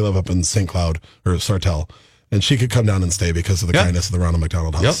stay. They live up in St. Cloud or Sartell, and she could come down and stay because of the kindness of the Ronald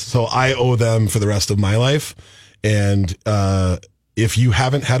McDonald House. Yep. So I owe them for the rest of my life. And if you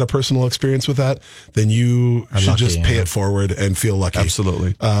haven't had a personal experience with that, then you should just pay it forward and feel lucky.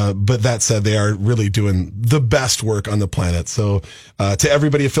 Absolutely. But that said, they are really doing the best work on the planet. So to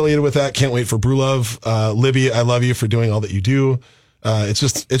everybody affiliated with that, can't wait for Brew Love. Libby, I love you for doing all that you do. It's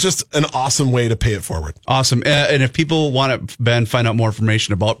just an awesome way to pay it forward. Awesome. And if people want to, Ben, find out more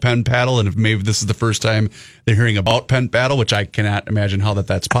information about Pen Paddle, and if maybe this is the first time they're hearing about Pen Paddle, which I cannot imagine how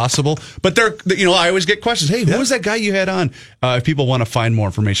that's possible. But I always get questions. Hey, who was that guy you had on? If people want to find more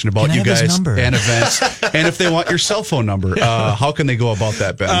information about you guys and events, and if they want your cell phone number, how can they go about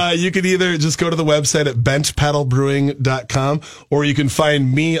that, Ben? You can either just go to the website at benchpaddlebrewing.com, or you can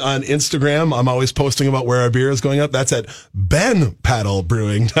find me on Instagram. I'm always posting about where our beer is going up. That's at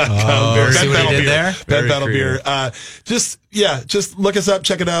benpaddlebrewing.com. See what he did there? Ben Paddle Beer. Just look us up,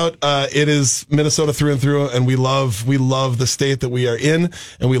 check it out. It is Minnesota through and through, and we love the state that we are in,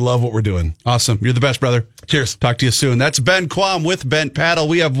 and we love what we're doing. Awesome. You're the best, brother. Cheers. Talk to you soon. That's Ben Quam with Bent Paddle.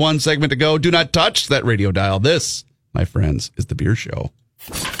 We have one segment to go. Do not touch that radio dial. This, my friends, is The Beer Show.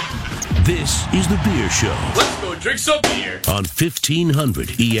 This is The Beer Show. Let's go drink some beer. On 1500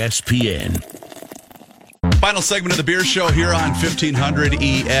 ESPN. Final segment of The Beer Show here on 1500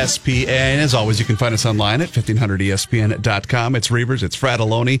 ESPN. As always, you can find us online at 1500ESPN.com. It's Reavers, it's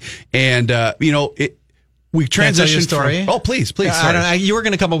Fratelloni, and we transitioned story. Oh, please. I don't know. You were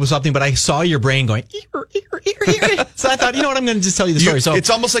going to come up with something, but I saw your brain going. So I thought, you know what? I'm going to just tell you the story. So it's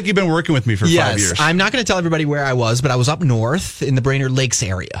almost like you've been working with me for 5 years. I'm not going to tell everybody where I was, but I was up north in the Brainerd Lakes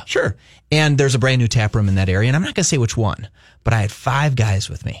area. Sure. And there's a brand new tap room in that area, and I'm not going to say which one, but I had 5 guys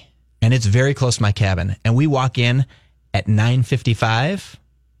with me, and it's very close to my cabin. And we walk in at 9:55,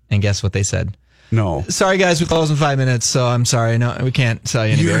 and guess what they said? No. Sorry, guys, we close in 5 minutes, so I'm sorry. No, we can't sell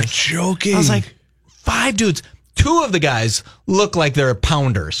you any You're beers. joking. I was like, 5 dudes. 2 of the guys look like they're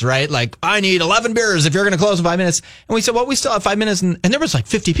pounders, right? Like, I need 11 beers if you're going to close in 5 minutes. And we said, well, we still have 5 minutes. And there was like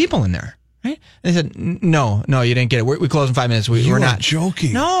 50 people in there, right? And they said, no, you didn't get it. We close in 5 minutes. We're not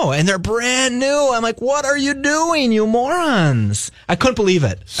joking. No, and they're brand new. I'm like, what are you doing, you morons? I couldn't believe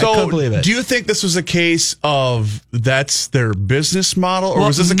it. Do you think this was a case of that's their business model? Or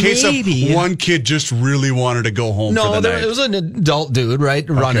was this a case of one kid just really wanted to go home for the night? It was an adult dude, right,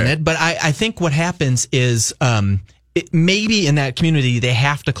 running it. But I think what happens is maybe in that community they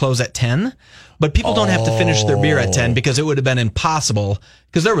have to close at 10, but people don't have to finish their beer at 10 because it would have been impossible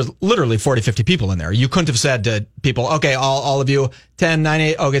because there was literally 40, 50 people in there. You couldn't have said to people, okay, all of you, 10, 9,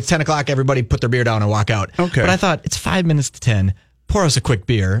 8, okay, it's 10 o'clock, everybody put their beer down and walk out. Okay. But I thought, it's 5 minutes to 10. Pour us a quick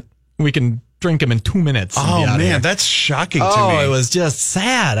beer. We can drink them in 2 minutes. Oh, man, that's shocking to me. Oh, it was just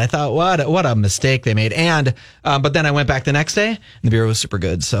sad. I thought, what a mistake they made. And but then I went back the next day, and the beer was super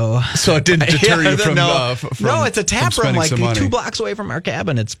good. So it didn't deter you from no, it's a tap room like 2 blocks away from our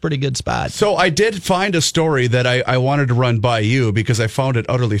cabin. It's a pretty good spot. So I did find a story that I wanted to run by you because I found it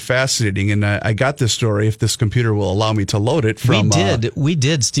utterly fascinating, and I got this story, if this computer will allow me to load it. From we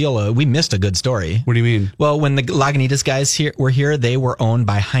missed a good story. What do you mean? Well, when the Lagunitas guys were here, they were owned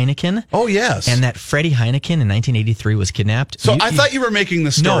by Heineken. Oh, yes. And that Freddie Heineken in 1983 was kidnapped. So I thought you were making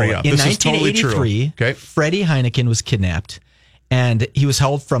the story up. In this is totally true. 1983, okay. Freddie Heineken was kidnapped, and he was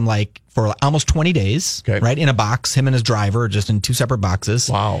held for almost 20 days, right, in a box, him and his driver, just in 2 separate boxes.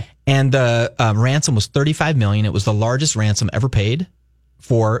 Wow. And the ransom was $35 million. It was the largest ransom ever paid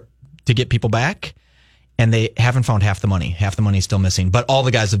to get people back, and they haven't found half the money. Half the money is still missing, but all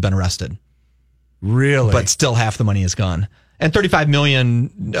the guys have been arrested. Really? But still half the money is gone. And 35 million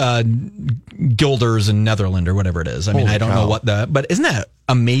guilders in Netherlands or whatever it is. I mean, I don't know but isn't that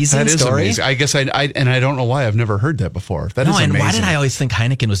amazing? That is story? Amazing. I guess I don't know why I've never heard that before. That is amazing. And why did I always think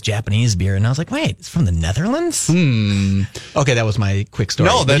Heineken was Japanese beer? And I was like, wait, it's from the Netherlands? Okay, that was my quick story.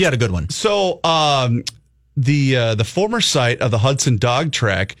 No, you had a good one. So, the former site of the Hudson Dog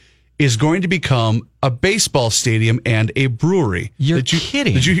Track is going to become a baseball stadium and a brewery. You're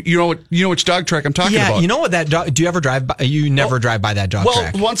kidding. You know which dog track I'm talking about? Yeah, you know what that dog, do you ever drive by? You never drive by that dog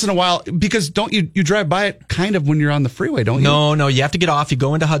track. Well, once in a while, because don't you drive by it kind of when you're on the freeway, don't you? No, you have to get off. You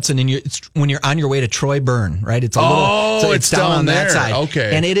go into Hudson, and it's when you're on your way to Troy Burn, right? It's a little, so it's down on that side.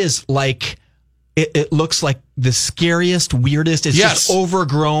 Okay. And it is like, it looks like the scariest, weirdest. It's just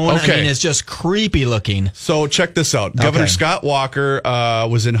overgrown. Okay. I mean, it's just creepy looking. So check this out. Governor Scott Walker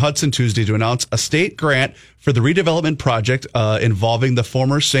was in Hudson Tuesday to announce a state grant for the redevelopment project involving the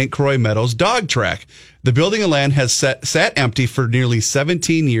former St. Croix Meadows dog track. The building and land has sat empty for nearly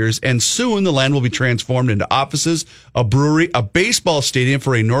 17 years, and soon the land will be transformed into offices, a brewery, a baseball stadium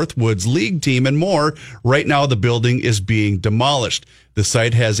for a Northwoods League team, and more. Right now, the building is being demolished. The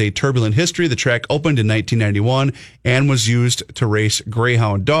site has a turbulent history. The track opened in 1991 2001 and was used to race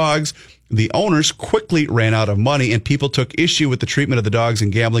greyhound dogs. The owners quickly ran out of money, and people took issue with the treatment of the dogs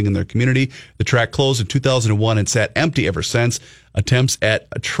and gambling in their community. The track closed in 2001 and sat empty ever since. Attempts at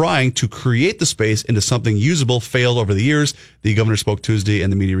trying to create the space into something usable failed over the years. The governor spoke Tuesday,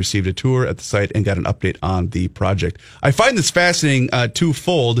 and the media received a tour at the site and got an update on the project. I find this fascinating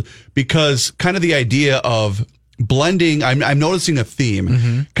twofold, because kind of the idea of blending, I'm noticing a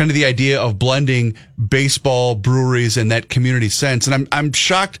theme, kind of the idea of blending baseball, breweries, and that community sense. And I'm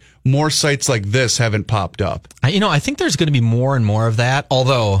shocked more sites like this haven't popped up. I think there's going to be more and more of that,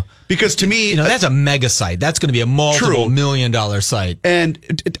 although... Because to me... that's a mega site. That's going to be a multiple $1 million site.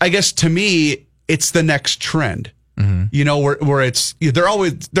 And I guess to me, it's the next trend. Where it's... There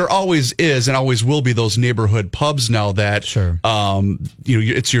always is and always will be those neighborhood pubs now that... Sure.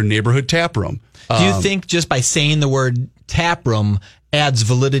 It's your neighborhood tap room. Do you think just by saying the word tap room adds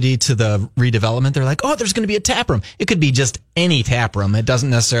validity to the redevelopment? They're like, oh, there's going to be a tap room. It could be just any tap room. It doesn't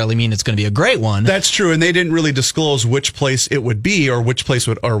necessarily mean it's going to be a great one. That's true. And they didn't really disclose which place it would be, or which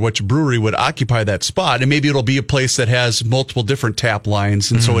which brewery would occupy that spot. And maybe it'll be a place that has multiple different tap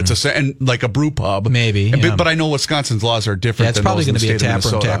lines. And so it's like a brew pub. Maybe. But I know Wisconsin's laws are different. Yeah, it's probably going to be a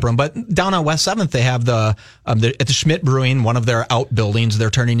tap room. But down on West 7th, they have at the Schmidt Brewing, one of their outbuildings, they're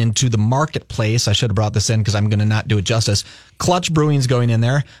turning into the marketplace. I should have brought this in because I'm going to not do it justice. Clutch Brewing's going in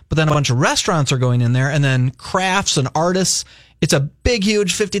there, but then a bunch of restaurants are going in there, and then crafts and artists. It's a big,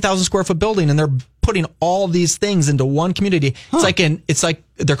 huge 50,000 square foot building, and they're putting all these things into one community. It's like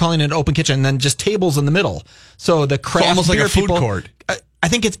they're calling it an open kitchen, and then just tables in the middle. So the craft almost beer like a food people, court. I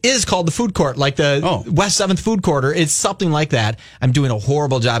think it is called the food court, like the West 7th food quarter. It's something like that. I'm doing a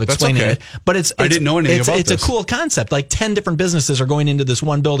horrible job explaining it, but I didn't know anything about this. It's a cool concept. Like 10 different businesses are going into this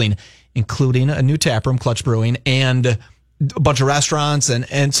one building, including a new tap room, Clutch Brewing, and a bunch of restaurants.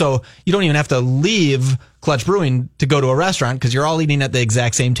 And so you don't even have to leave Clutch Brewing to go to a restaurant, because you're all eating at the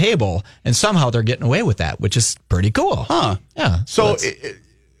exact same table. And somehow they're getting away with that, which is pretty cool. Huh. Yeah. So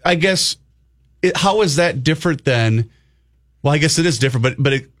I guess, how is that different than... Well, I guess it is different,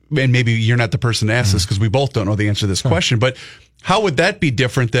 and maybe you're not the person to ask this, because we both don't know the answer to this question, but how would that be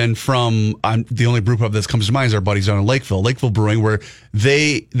different than from, the only brew pub that comes to mind is our buddies down in Lakeville Brewing, where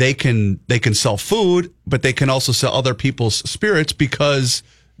they can sell food, but they can also sell other people's spirits because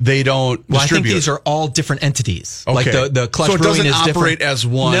they don't distribute. I think these are all different entities. Okay. Like the Clutch Brewing is different. So it doesn't operate as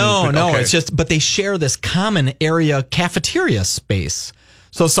one. No, it's just, but they share this common area cafeteria space.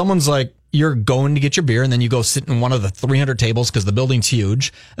 So someone's like, you're going to get your beer, and then you go sit in one of the 300 tables because the building's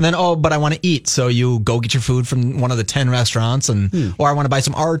huge. And then, but I want to eat. So you go get your food from one of the 10 restaurants, or I want to buy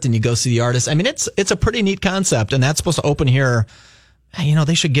some art, and you go see the artist. I mean, it's a pretty neat concept, and that's supposed to open here.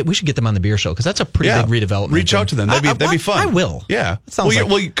 We should get them on the beer show, because that's a pretty big redevelopment. Reach out to them. That'd be fun. I will. Yeah.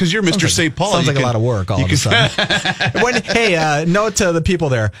 Because you're Mr. St. Paul. Sounds like a lot of work all of a sudden. Note to the people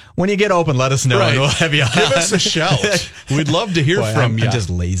there. When you get open, let us know, and we'll have you on. Give us a shout. We'd love to hear from you. I'm just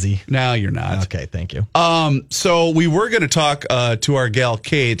lazy. No, you're not. Okay, thank you. So we were going to talk to our gal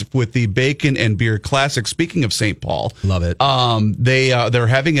Kate with the Bacon and Beer Classic. Speaking of St. Paul. Love it. They're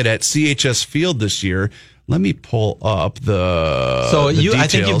having it at CHS Field this year. Let me pull up the details. I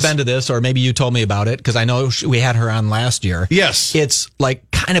think you've been to this, or maybe you told me about it, because I know we had her on last year. Yes. It's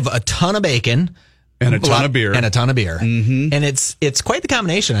like kind of a ton of bacon. And a ton of beer. Mm-hmm. And it's quite the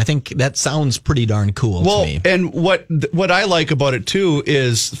combination. I think that sounds pretty darn cool to me. And what I like about it, too,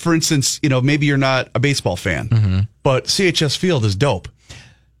 is, for instance, maybe you're not a baseball fan, but CHS Field is dope.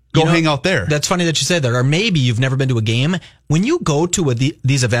 Go hang out there. That's funny that you said that. Or maybe you've never been to a game. When you go to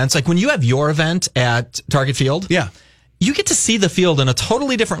these events, like when you have your event at Target Field, you get to see the field in a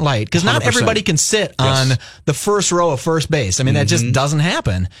totally different light, because not everybody can sit on the first row of first base. I mean, that just doesn't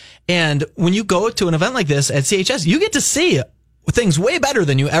happen. And when you go to an event like this at CHS, you get to see things way better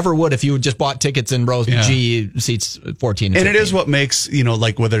than you ever would if you just bought tickets in rows G, seats 14 and 15. And it is what makes,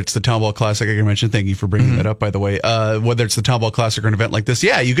 like whether it's the Town Ball Classic, I can mention, thank you for bringing that up, by the way, whether it's the Town Ball Classic or an event like this,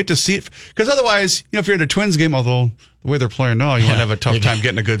 you get to see it, because otherwise, if you're at a Twins game, although the way they're playing now, you might have a tough time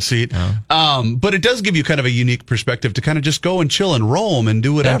getting a good seat. But it does give you kind of a unique perspective to kind of just go and chill and roam and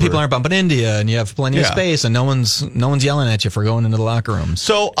do whatever. And people aren't bumping into you, and you have plenty of space, and no one's yelling at you for going into the locker room.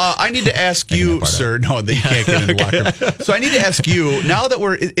 So I need to ask you, sir. No, you can't get into the locker room. So I need to ask you, now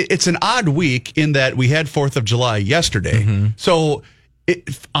that it's an odd week in that we had 4th of July yesterday. So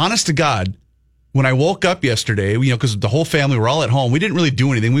honest to God, when I woke up yesterday, because the whole family were all at home, we didn't really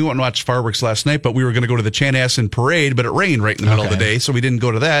do anything. We went and watched fireworks last night, but we were going to go to the Chanhassen Parade, but it rained right in the middle of the day, so we didn't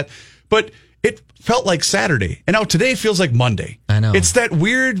go to that. But it felt like Saturday, and now today feels like Monday. I know. It's that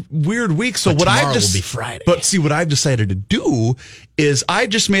weird week. So But what tomorrow I've just will be Friday. But see, what I've decided to do is I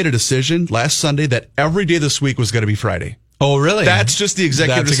just made a decision last Sunday that every day this week was going to be Friday. Oh, really? That's just the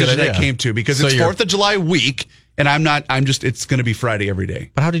executive That's a good decision I idea. came to because So it's you're- 4th of July week, and it's going to be Friday every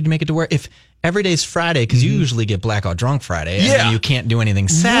day. But how did you make it to where if every day's Friday? Because you usually get blackout drunk Friday, and Yeah. then you can't do anything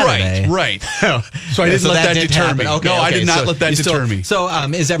Saturday. Right. So I didn't let that didn't deter happen. me. Okay, No, I okay. did not So let that you deter me. So,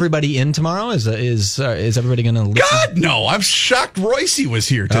 is everybody in tomorrow? Is everybody going to listen? God, no. I'm shocked Royce was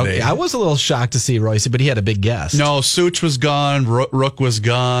here today. Okay, I was a little shocked to see Royce, but he had a big guest. No, Such was gone. Rook was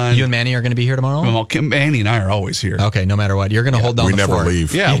gone. You and Manny are going to be here tomorrow? Well, Manny and I are always here. Okay, no matter what. You're going to hold down we the never fort.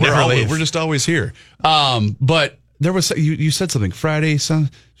 leave. Yeah, You never leave. we're just always here. But there was you said something Friday.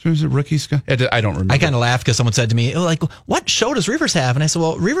 Was it rookies? I don't remember. I kind of laughed because someone said to me, like, what show does Reavers have? And I said,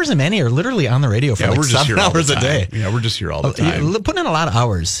 well, Reavers and Manny are literally on the radio for we're just 7 here all the hours a time. day. Yeah, we're just here all the time. You're putting in a lot of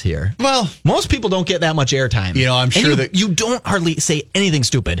hours here. Well, most people don't get that much airtime. You know, I'm And sure you, that- you don't hardly say anything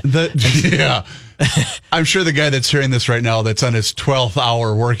stupid. yeah. I'm sure the guy that's hearing this right now that's on his 12th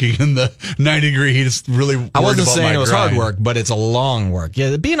hour working in the 90-degree heat is really worried I wasn't about saying my it was grind. hard work, but it's a long work.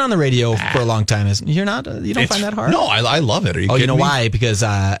 Yeah, being on the radio for a long time is you don't find that hard? No, I love it. Are you Oh, kidding you know me? why? Because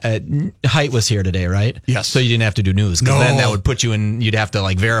Height was here today, right? Yes. So you didn't have to do news because No. then that would put you in. You'd have to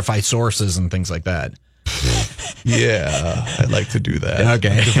like verify sources and things like that. Yeah, I'd like to do that.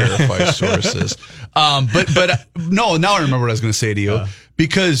 Okay. To verify sources. But no, now I remember what I was going to say to you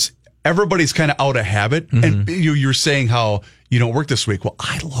because everybody's kind of out of habit. And you're saying how you don't work this week. Well,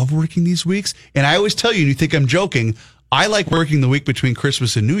 I love working these weeks. And I always tell you, and you think I'm joking, I like working the week between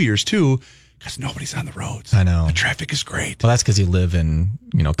Christmas and New Year's too because nobody's on the roads. I know. The traffic is great. Well, that's because you live in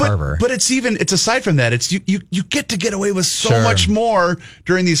Carver. But it's aside from that, it's you get to get away with so Sure. much more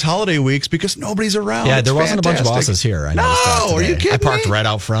during these holiday weeks because nobody's around. Yeah, It's there wasn't a bunch of fantastic. bosses here. I No, noticed that are you today. kidding I parked me? right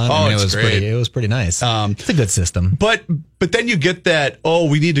out front. Oh, and it's great. It was pretty nice. It's a good system. But then you get that,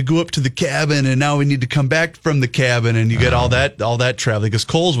 we need to go up to the cabin and now we need to come back from the cabin and you get all that traveling because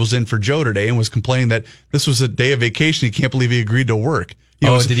Coles was in for Joe today and was complaining that this was a day of vacation. He can't believe he agreed to work.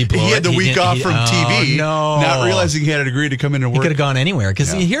 Did he blow He it? had the He week didn't- off he- from oh, TV, no. not realizing he had agreed to come in and He work. could have gone anywhere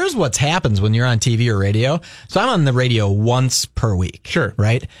because here's what happens when you're on TV or radio. So I'm on the radio once per week. Sure.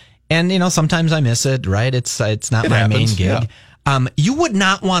 Right. And sometimes I miss it. Right. It's not my main happens, gig. yeah. You would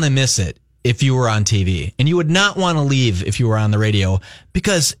not want to miss it if you were on TV, and you would not want to leave if you were on the radio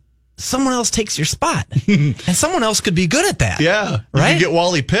because someone else takes your spot and someone else could be good at that. Yeah. Right? You get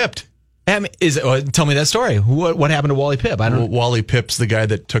Wally pipped. Tell me that story. What happened to Wally Pipp? I don't know. Wally Pipp's the guy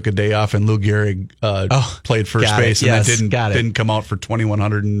that took a day off and Lou Gehrig played first got it. base and Yes, that got it. didn't come out for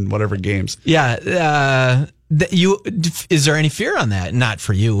 2,100 and whatever games. Yeah. Is there any fear on that? Not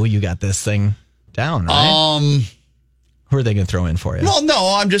for you. You got this thing down, right? Who are they going to throw in for you? Well, no,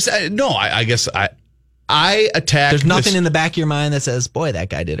 I guess I attack. There's nothing in the back of your mind that says, "Boy, that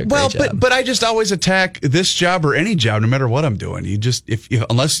guy did a great job." but I just always attack this job or any job, no matter what I'm doing.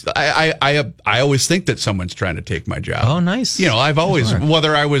 Unless I always think that someone's trying to take my job. Oh, nice. I've always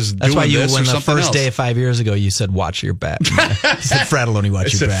whether I was That's doing why this when or the something first else. day 5 years ago, you said, "Watch your back." You said, "Fratelloni, watch I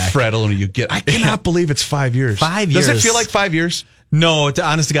your said, back." Fratelloni, you get. I cannot believe it's 5 years. 5 Does it years. feel like 5 years? No,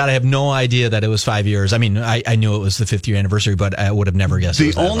 honest to God, I have no idea that it was 5 years. I mean, I knew it was the 5th year anniversary, but I would have never guessed.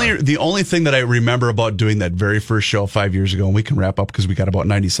 The only thing that I remember about doing that very first show 5 years ago, and we can wrap up because we got about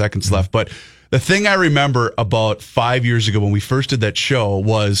 90 seconds left, but the thing I remember about 5 years ago when we first did that show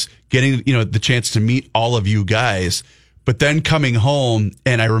was getting the chance to meet all of you guys. But then coming home,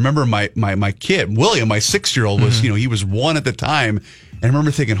 and I remember my kid William, my 6-year-old, was he was 1 at the time, and I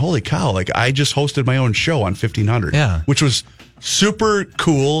remember thinking, holy cow! Like I just hosted my own show on 1500, which was super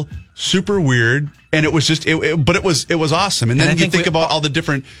cool, super weird, and it was just but it was awesome. And then you think about all the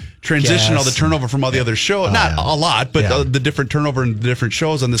different transition, all the turnover from all the other shows. Not a lot, but the different turnover in the different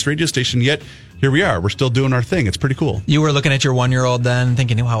shows on this radio station. Yet here we are. We're still doing our thing. It's pretty cool. You were looking at your 1-year-old then,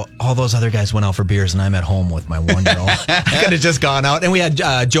 thinking, wow, all those other guys went out for beers, and I'm at home with my 1-year-old. I could have just gone out. And we had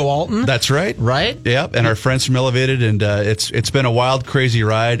Joe Alton. That's right. Right? Yep. And our friends from Elevated, and it's been a wild, crazy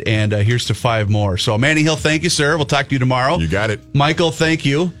ride, and here's to 5 more. So, Manny Hill, thank you, sir. We'll talk to you tomorrow. You got it. Michael, thank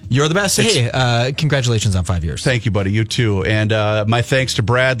you. You're the best. Hey, congratulations on 5 years. Thank you, buddy. You too. And my thanks to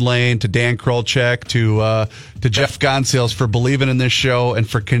Brad Lane, to Dan Krolchek, to Jeff Gonsalves for believing in this show and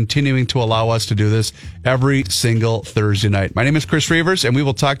for continuing to allow us to do this every single Thursday night. My name is Chris Reavers, and we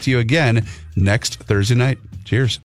will talk to you again next Thursday night. Cheers.